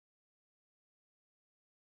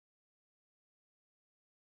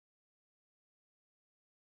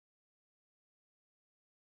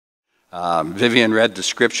Vivian read the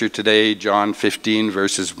scripture today, John 15,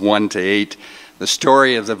 verses 1 to 8, the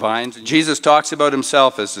story of the vines. Jesus talks about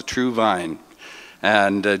himself as the true vine,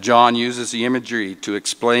 and John uses the imagery to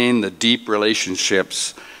explain the deep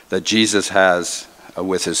relationships that Jesus has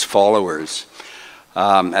with his followers.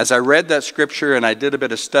 As I read that scripture and I did a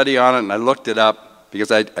bit of study on it and I looked it up,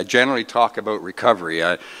 because I generally talk about recovery.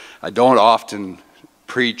 I don't often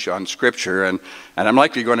preach on scripture, and I'm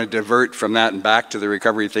likely going to divert from that and back to the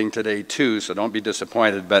recovery thing today too, so don't be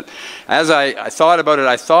disappointed. But as I thought about it,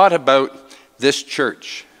 I thought about this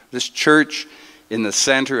church in the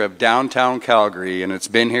center of downtown Calgary, and it's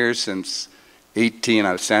been here since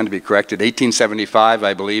I stand to be corrected, 1875,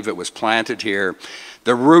 I believe it was planted here.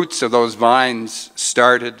 The roots of those vines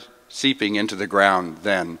started seeping into the ground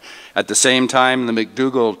then. At the same time, the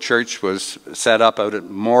McDougall Church was set up out at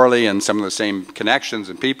Morley, and some of the same connections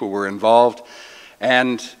and people were involved,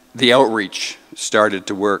 and the outreach started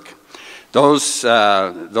to work. Those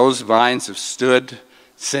vines have stood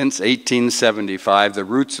since 1875. The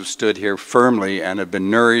roots have stood here firmly and have been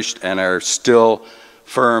nourished and are still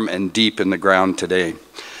firm and deep in the ground today.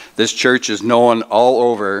 This church is known all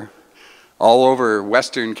over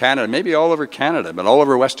Western Canada, maybe all over Canada, but all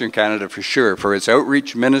over Western Canada for sure, for its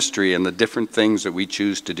outreach ministry and the different things that we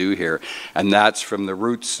choose to do here. And that's from the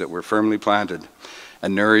roots that were firmly planted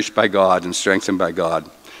and nourished by God and strengthened by God.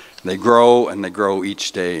 They grow and they grow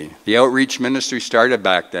each day. The outreach ministry started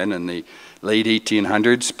back then in the late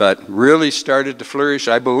 1800s, but really started to flourish,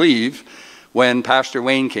 I believe, when Pastor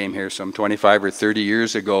Wayne came here some 25 or 30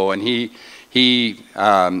 years ago, and he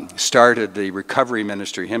started the recovery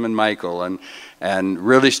ministry, him and Michael, and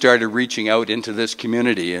really started reaching out into this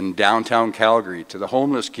community in downtown Calgary, to the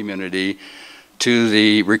homeless community, to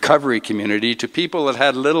the recovery community, to people that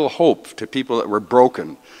had little hope, to people that were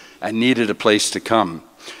broken and needed a place to come.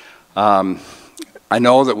 I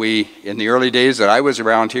know that in the early days that I was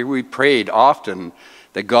around here, we prayed often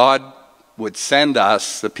that God would send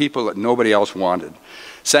us the people that nobody else wanted.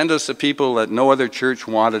 Send us the people that no other church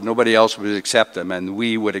wanted, nobody else would accept them, and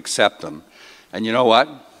we would accept them. And you know what?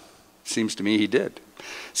 Seems to me he did.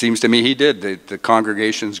 Seems to me he did. The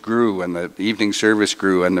congregations grew, and the evening service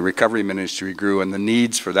grew, and the recovery ministry grew, and the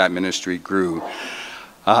needs for that ministry grew.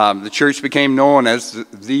 The church became known as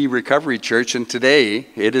the Recovery Church, and today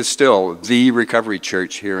it is still the Recovery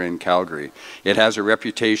Church here in Calgary. It has a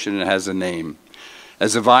reputation, it has a name.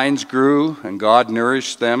 As the vines grew and God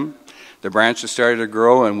nourished them, the branches started to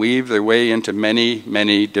grow and weave their way into many,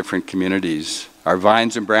 many different communities. Our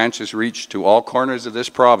vines and branches reach to all corners of this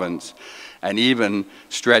province and even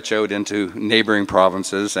stretch out into neighboring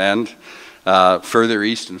provinces and further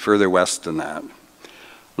east and further west than that.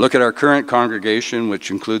 Look at our current congregation, which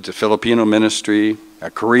includes a Filipino ministry, a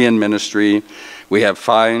Korean ministry. We have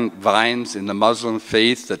vines in the Muslim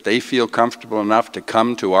faith that they feel comfortable enough to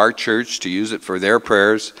come to our church to use it for their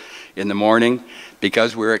prayers in the morning,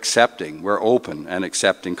 because we're open and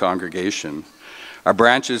accepting congregation. Our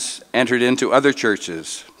branches entered into other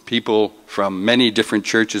churches. People from many different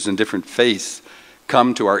churches and different faiths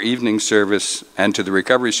come to our evening service and to the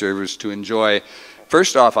recovery service to enjoy,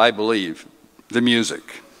 first off, I believe, the music.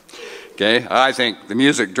 Okay, I think the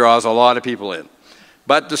music draws a lot of people in.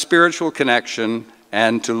 But the spiritual connection,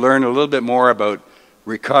 and to learn a little bit more about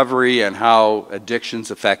recovery and how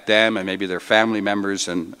addictions affect them and maybe their family members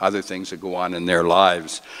and other things that go on in their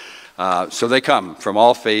lives. So they come from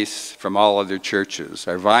all faiths, from all other churches.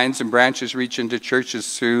 Our vines and branches reach into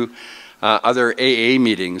churches through other AA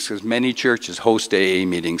meetings, because many churches host AA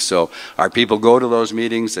meetings. So our people go to those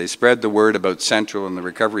meetings, they spread the word about Central and the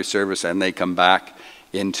recovery service, and they come back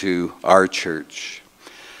into our church.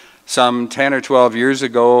 Some 10 or 12 years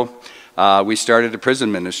ago, we started a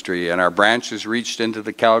prison ministry, and our branches reached into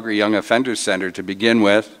the Calgary Young Offenders Center to begin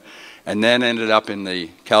with, and then ended up in the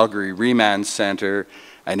Calgary Remand Center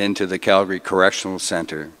and into the Calgary Correctional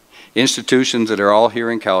Center. Institutions that are all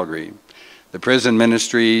here in Calgary. The prison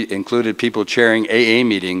ministry included people chairing AA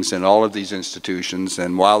meetings in all of these institutions,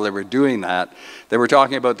 and while they were doing that, they were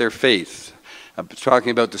talking about their faith,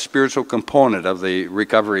 talking about the spiritual component of the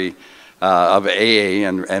recovery of AA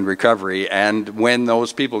and recovery. And when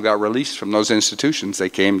those people got released from those institutions, they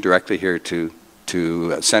came directly here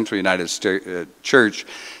to Central United Church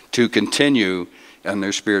to continue on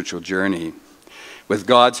their spiritual journey. With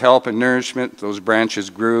God's help and nourishment, those branches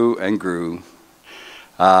grew and grew.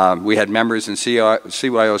 We had members in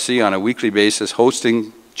CYOC on a weekly basis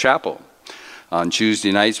hosting chapel on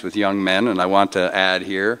Tuesday nights with young men, and I want to add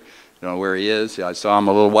here, I don't know where he is. I saw him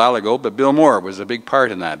a little while ago, but Bill Moore was a big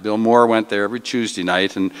part in that. Bill Moore went there every Tuesday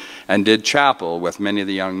night and did chapel with many of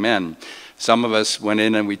the young men. Some of us went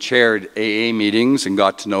in and we chaired AA meetings and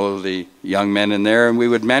got to know the young men in there, and we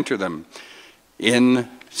would mentor them in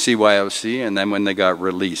CYOC and then when they got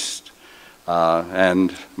released.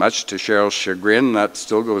 And much to Cheryl's chagrin, that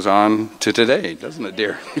still goes on to today, doesn't it,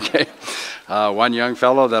 dear? Okay. One young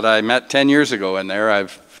fellow that I met 10 years ago in there,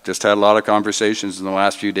 I've just had a lot of conversations in the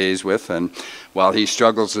last few days with, and while he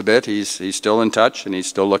struggles a bit, he's still in touch and he's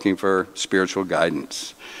still looking for spiritual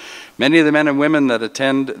guidance. Many of the men and women that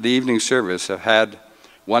attend the evening service have had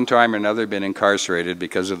one time or another been incarcerated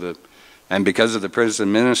because of the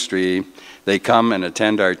prison ministry. They come and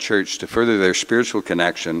attend our church to further their spiritual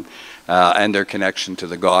connection and their connection to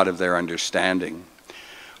the God of their understanding.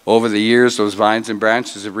 Over the years, those vines and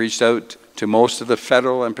branches have reached out to most of the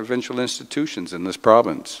federal and provincial institutions in this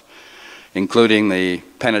province, including the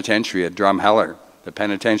penitentiary at Drumheller, the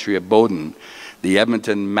penitentiary at Bowden, the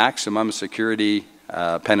Edmonton Maximum Security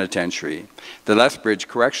Penitentiary, the Lethbridge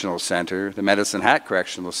Correctional Center, the Medicine Hat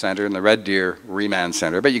Correctional Center, and the Red Deer Remand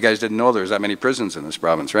Center. I bet you guys didn't know there was that many prisons in this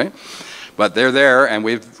province, right? But they're there, and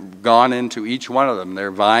we've gone into each one of them. Our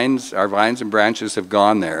vines and branches have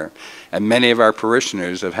gone there, and many of our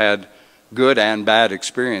parishioners have had good and bad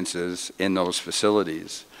experiences in those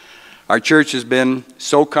facilities. Our church has been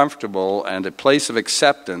so comfortable and a place of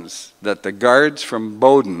acceptance that the guards from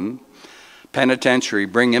Bowden Penitentiary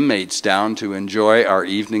bring inmates down to enjoy our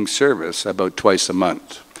evening service about twice a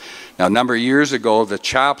month. Now, a number of years ago, the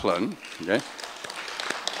chaplain,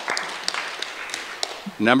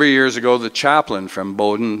 from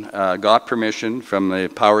Bowden got permission from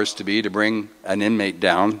the powers to be to bring an inmate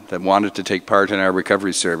down that wanted to take part in our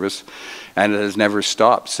recovery service, and it has never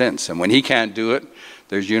stopped since. And when he can't do it,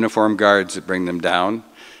 there's uniformed guards that bring them down.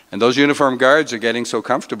 And those uniformed guards are getting so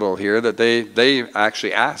comfortable here that they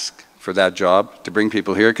actually ask for that job to bring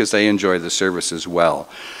people here because they enjoy the service as well.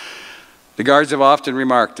 The guards have often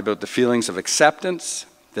remarked about the feelings of acceptance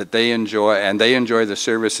that they enjoy, and they enjoy the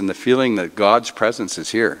service and the feeling that God's presence is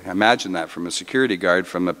here. Imagine that from a security guard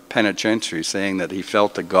from a penitentiary saying that he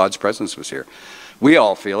felt that God's presence was here. We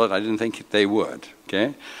all feel it. I didn't think they would.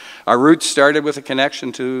 Okay? Our roots started with a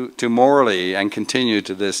connection to Morley and continue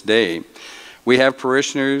to this day. We have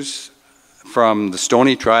parishioners from the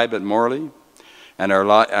Stoney tribe at Morley, and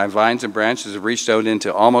our vines and branches have reached out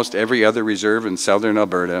into almost every other reserve in southern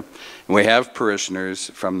Alberta. And we have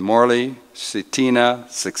parishioners from Morley, Sitina,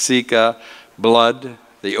 Siksika, Blood,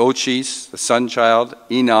 the Ochis, the Sunchild,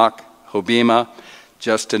 Enoch, Hobima,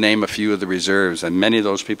 just to name a few of the reserves. And many of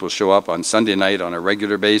those people show up on Sunday night on a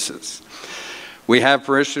regular basis. We have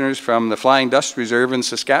parishioners from the Flying Dust Reserve in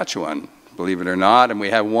Saskatchewan, believe it or not. And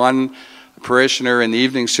we have one parishioner in the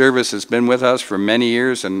evening service that's been with us for many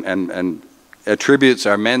years and attributes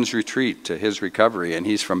our men's retreat to his recovery, and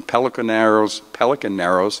he's from Pelican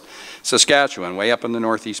Narrows, Saskatchewan, way up in the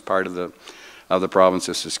northeast part of the province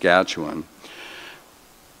of Saskatchewan.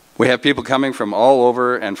 We have people coming from all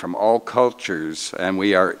over and from all cultures, and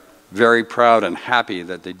we are very proud and happy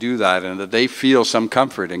that they do that and that they feel some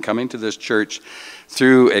comfort in coming to this church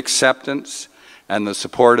through acceptance and the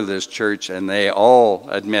support of this church, and they all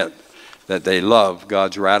admit that they love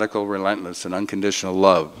God's radical, relentless, and unconditional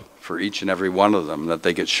love for each and every one of them that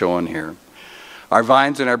they get shown here. Our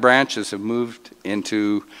vines and our branches have moved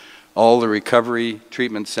into all the recovery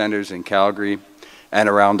treatment centers in Calgary and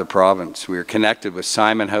around the province. We are connected with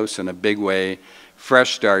Simon House in a big way,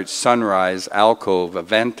 Fresh Start, Sunrise, Alcove,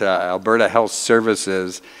 Aventa, Alberta Health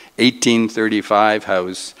Services, 1835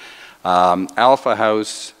 House, Alpha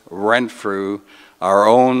House, Renfrew, our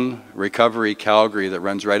own Recovery Calgary that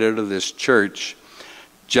runs right out of this church,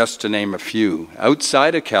 just to name a few.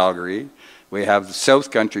 Outside of Calgary, we have the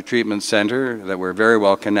South Country Treatment Center that we're very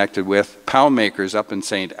well connected with, Pound Makers up in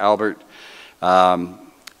St. Albert, and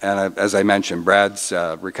as I mentioned, Brad's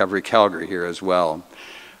Recovery Calgary here as well.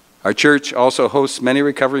 Our church also hosts many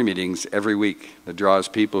recovery meetings every week that draws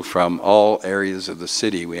people from all areas of the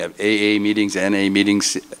city. We have AA meetings, NA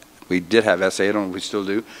meetings. We did have SA, I don't know if we still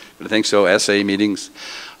do, but I think so, SA meetings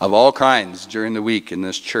of all kinds during the week in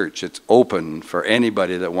this church. It's open for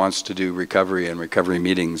anybody that wants to do recovery and recovery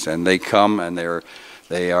meetings, and they come and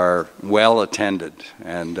they are well attended,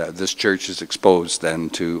 and this church is exposed then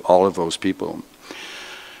to all of those people.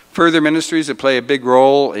 Further ministries that play a big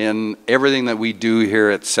role in everything that we do here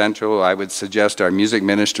at Central, I would suggest our music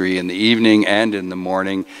ministry in the evening and in the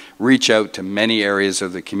morning reach out to many areas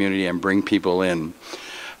of the community and bring people in.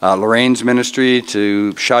 Lorraine's ministry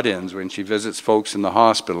to shut-ins when she visits folks in the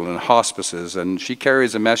hospital and hospices, and she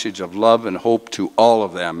carries a message of love and hope to all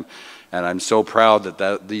of them, and I'm so proud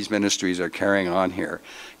that these ministries are carrying on here.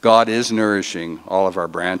 God is nourishing all of our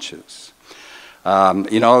branches.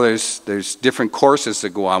 You know, there's different courses that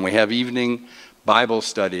go on. We have evening Bible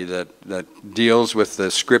study that deals with the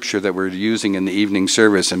scripture that we're using in the evening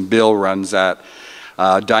service, and Bill runs that.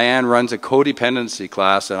 Diane runs a codependency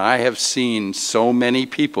class, and I have seen so many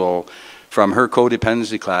people from her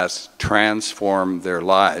codependency class transform their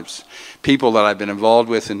lives. People that I've been involved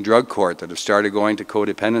with in drug court that have started going to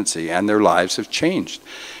codependency, and their lives have changed,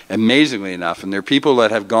 amazingly enough. And they're people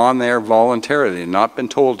that have gone there voluntarily and not been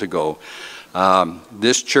told to go.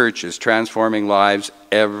 This church is transforming lives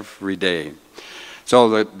every day.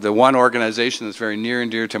 So the one organization that's very near and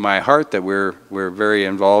dear to my heart that we're very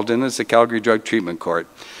involved in is the Calgary Drug Treatment Court.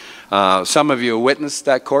 Some of you have witnessed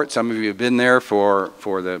that court. Some of you have been there for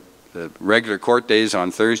the regular court days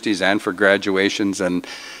on Thursdays and for graduations. And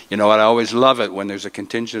you know what, I always love it when there's a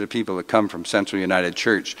contingent of people that come from Central United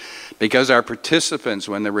Church, because our participants,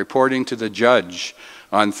 when they're reporting to the judge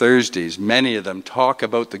on Thursdays, many of them talk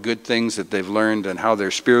about the good things that they've learned and how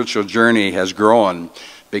their spiritual journey has grown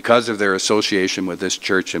because of their association with this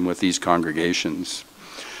church and with these congregations.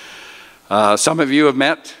 Some of you have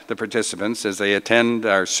met the participants as they attend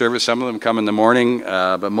our service. Some of them come in the morning,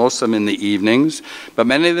 but most of them in the evenings. But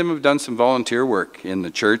many of them have done some volunteer work in the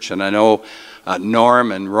church, and I know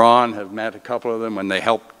Norm and Ron have met a couple of them when they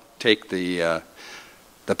helped take the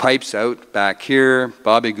pipes out back here.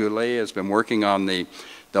 Bobby Goulet has been working on the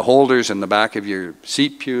holders in the back of your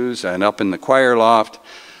seat pews and up in the choir loft.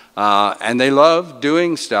 And they love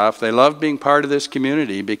doing stuff. They love being part of this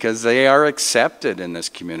community because they are accepted in this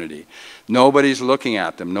community. Nobody's looking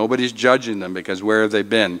at them. Nobody's judging them because where have they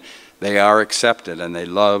been? They are accepted, and they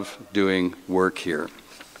love doing work here.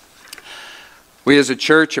 We as a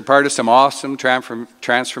church are part of some awesome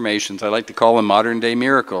transformations. I like to call them modern-day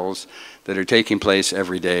miracles that are taking place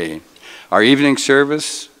every day. Our evening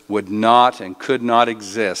service would not and could not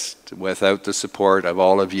exist without the support of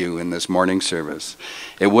all of you in this morning service.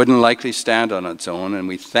 It wouldn't likely stand on its own, and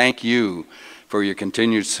we thank you for your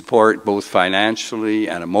continued support, both financially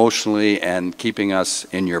and emotionally, and keeping us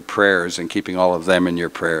in your prayers and keeping all of them in your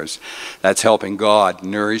prayers. That's helping God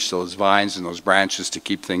nourish those vines and those branches to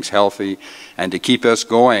keep things healthy and to keep us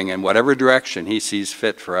going in whatever direction He sees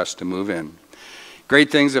fit for us to move in. Great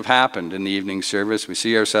things have happened in the evening service. We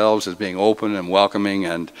see ourselves as being open and welcoming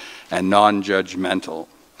and non-judgmental.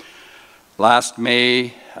 Last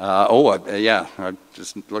May, I'm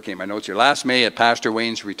just looking at my notes here. Last May at Pastor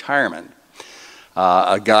Wayne's retirement,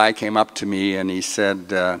 a guy came up to me and he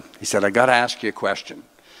said, I got to ask you a question.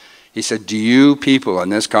 He said, do you people in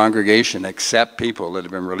this congregation accept people that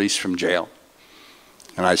have been released from jail?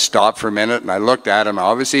 And I stopped for a minute and I looked at him.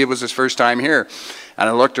 Obviously it was his first time here. And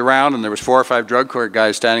I looked around and there was 4 or 5 drug court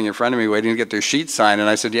guys standing in front of me waiting to get their sheets signed. And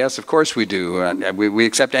I said, yes, of course we do. And we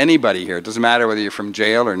accept anybody here. It doesn't matter whether you're from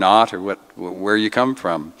jail or not or where you come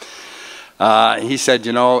from. He said,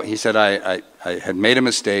 you know, I had made a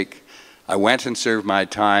mistake. I went and served my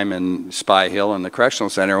time in Spy Hill in the correctional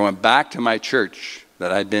center. I went back to my church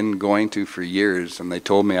that I'd been going to for years, and they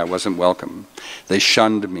told me I wasn't welcome. They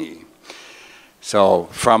shunned me. So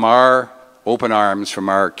from our open arms, from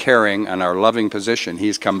our caring and our loving position,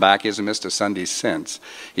 he's come back. He hasn't missed a Sunday since.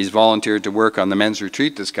 He's volunteered to work on the men's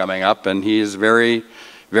retreat that's coming up, and he is very,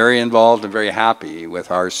 very involved and very happy with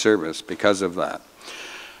our service because of that.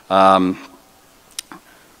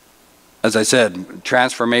 As I said,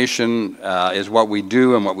 transformation is what we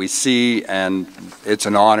do and what we see, and it's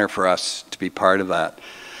an honor for us to be part of that.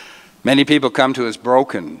 Many people come to us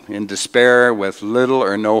broken, in despair, with little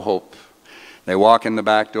or no hope. They walk in the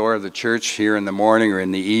back door of the church here in the morning or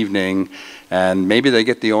in the evening, and maybe they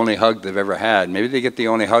get the only hug they've ever had. Maybe they get the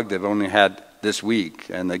only hug they've only had this week,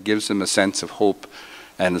 and that gives them a sense of hope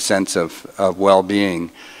and a sense of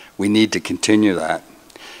well-being. We need to continue that.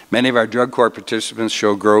 Many of our drug court participants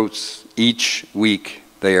show growth each week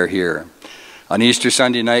they are here. On Easter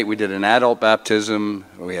Sunday night, we did an adult baptism.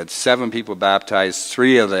 We had 7 people baptized.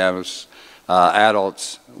 3 of those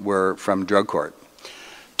adults were from drug court.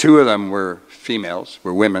 2 of them were females,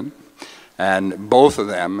 were women, and both of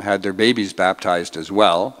them had their babies baptized as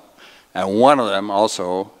well. And one of them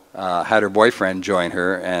also had her boyfriend join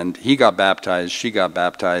her, and he got baptized, she got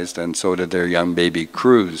baptized, and so did their young baby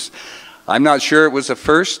Cruz. I'm not sure it was a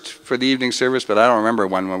first for the evening service, but I don't remember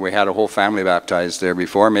one when we had a whole family baptized there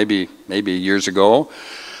before, maybe years ago.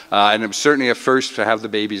 And it was certainly a first to have the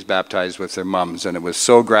babies baptized with their mums, and it was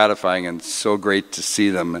so gratifying and so great to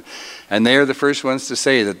see them. And they are the first ones to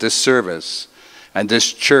say that this service and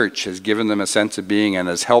this church has given them a sense of being and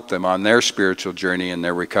has helped them on their spiritual journey and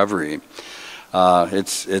their recovery.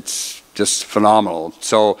 It's just phenomenal.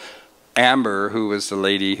 So Amber, who was the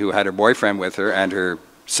lady who had her boyfriend with her and her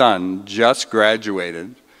son, just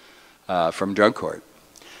graduated from drug court.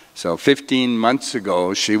 So 15 months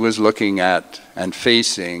ago, she was looking at and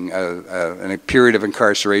facing a period of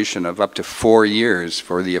incarceration of up to 4 years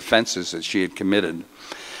for the offenses that she had committed.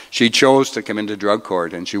 She chose to come into drug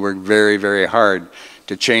court, and she worked very, very hard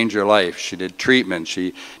to change her life. She did treatment.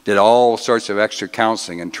 She did all sorts of extra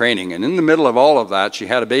counseling and training. And in the middle of all of that, she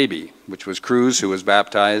had a baby, which was Cruz, who was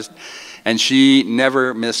baptized. And she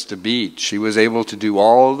never missed a beat. She was able to do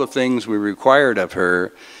all the things we required of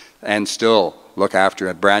her and still look after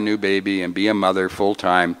a brand new baby and be a mother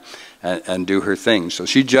full-time and do her thing. So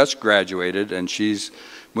she just graduated, and she's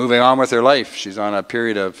moving on with her life. She's on a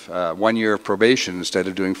period of 1 year of probation instead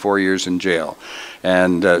of doing 4 years in jail.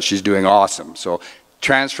 And she's doing awesome. So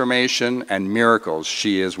transformation and miracles,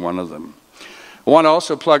 she is one of them. I want to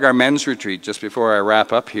also plug our men's retreat just before I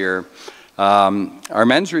wrap up here. Our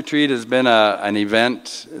men's retreat has been an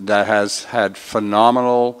event that has had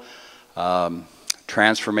phenomenal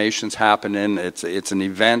transformations happen in. It's an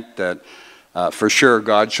event that for sure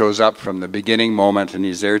God shows up from the beginning moment and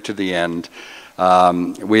He's there to the end.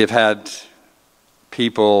 We have had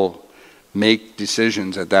people make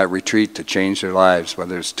decisions at that retreat to change their lives,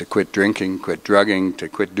 whether it's to quit drinking, quit drugging, to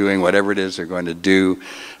quit doing whatever it is they're going to do.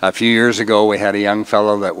 A few years ago, we had a young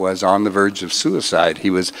fellow that was on the verge of suicide. He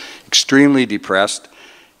was extremely depressed.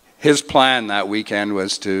 His plan that weekend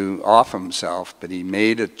was to off himself, but he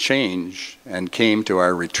made a change and came to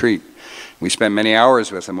our retreat. We spent many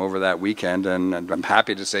hours with him over that weekend, and I'm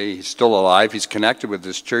happy to say he's still alive. He's connected with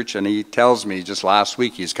this church, and he tells me just last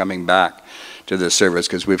week he's coming back to this service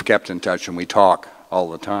because we've kept in touch and we talk all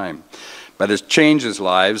the time. But it changes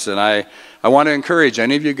lives, and I want to encourage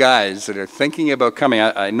any of you guys that are thinking about coming.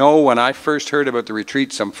 I know when I first heard about the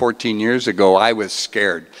retreat some 14 years ago, I was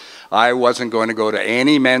scared. I wasn't going to go to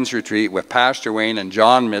any men's retreat with Pastor Wayne and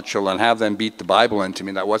John Mitchell and have them beat the Bible into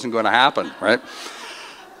me. That wasn't going to happen, right?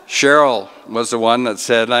 Cheryl was the one that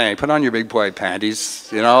said, hey, put on your big boy panties,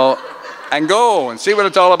 you know, and go and see what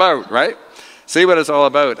it's all about, right? See what it's all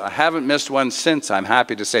about. I haven't missed one since, I'm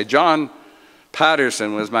happy to say. John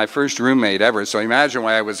Patterson was my first roommate ever, so imagine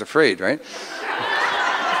why I was afraid, right?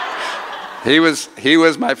 He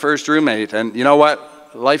was my first roommate, and you know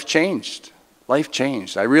what? Life changed. Life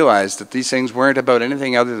changed. I realized that these things weren't about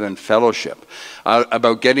anything other than fellowship,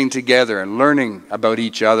 about getting together and learning about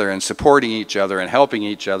each other and supporting each other and helping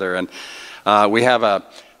each other. And we have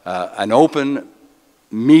an open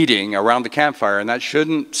meeting around the campfire, and that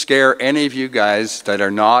shouldn't scare any of you guys that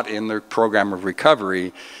are not in the program of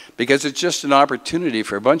recovery, because it's just an opportunity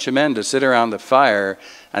for a bunch of men to sit around the fire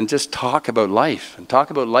and just talk about life and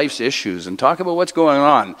talk about life's issues and talk about what's going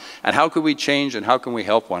on and how could we change and how can we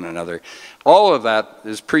help one another. All of that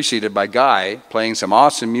is preceded by Guy playing some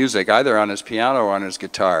awesome music, either on his piano or on his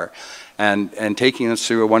guitar, and taking us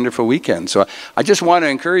through a wonderful weekend. So I just want to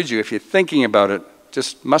encourage you, if you're thinking about it,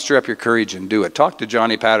 just muster up your courage and do it. Talk to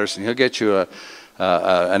Johnny Patterson. He'll get you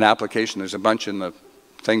an application. There's a bunch in the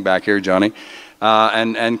thing back here, Johnny.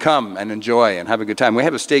 And come and enjoy and have a good time. We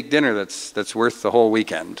have a steak dinner that's worth the whole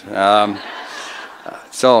weekend.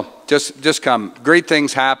 So just come. Great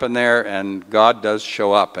things happen there, and God does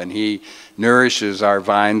show up, and He nourishes our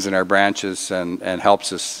vines and our branches and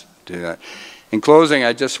helps us do that. In closing,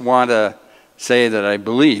 I just want to say that I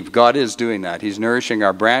believe God is doing that. He's nourishing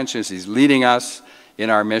our branches. He's leading us in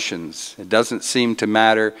our missions. It doesn't seem to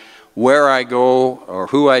matter where I go or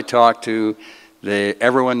who I talk to.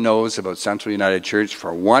 Everyone knows about Central United Church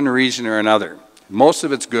for one reason or another. Most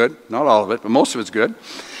of it's good, not all of it, but most of it's good.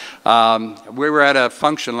 We were at a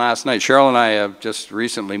function last night. Cheryl and I have just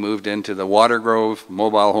recently moved into the Watergrove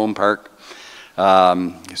Mobile Home Park.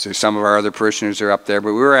 So some of our other parishioners are up there,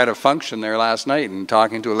 but we were at a function there last night and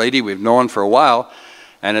talking to a lady we've known for a while,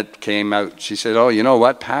 and it came out, she said, oh, you know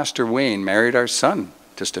what, Pastor Wayne married our son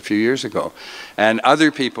just a few years ago. And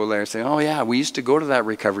other people there say, oh yeah, we used to go to that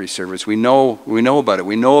recovery service. We know about it.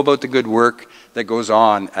 We know about the good work that goes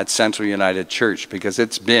on at Central United Church, because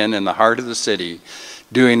it's been in the heart of the city,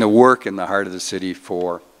 doing the work in the heart of the city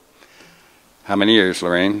for how many years,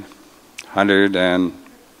 Lorraine?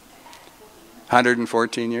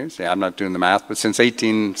 114 years? Yeah, I'm not doing the math, but since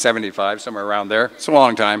 1875, somewhere around there. It's a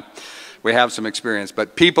long time. We have some experience,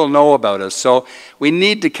 but people know about us. So we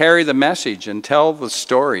need to carry the message and tell the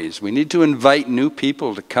stories. We need to invite new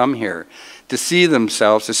people to come here, to see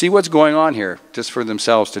themselves, to see what's going on here just for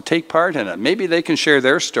themselves, to take part in it. Maybe they can share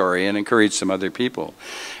their story and encourage some other people.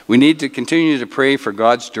 We need to continue to pray for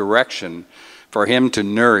God's direction, for Him to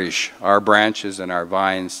nourish our branches and our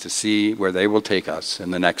vines to see where they will take us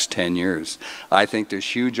in the next 10 years. I think there's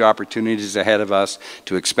huge opportunities ahead of us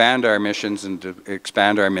to expand our missions and to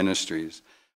expand our ministries.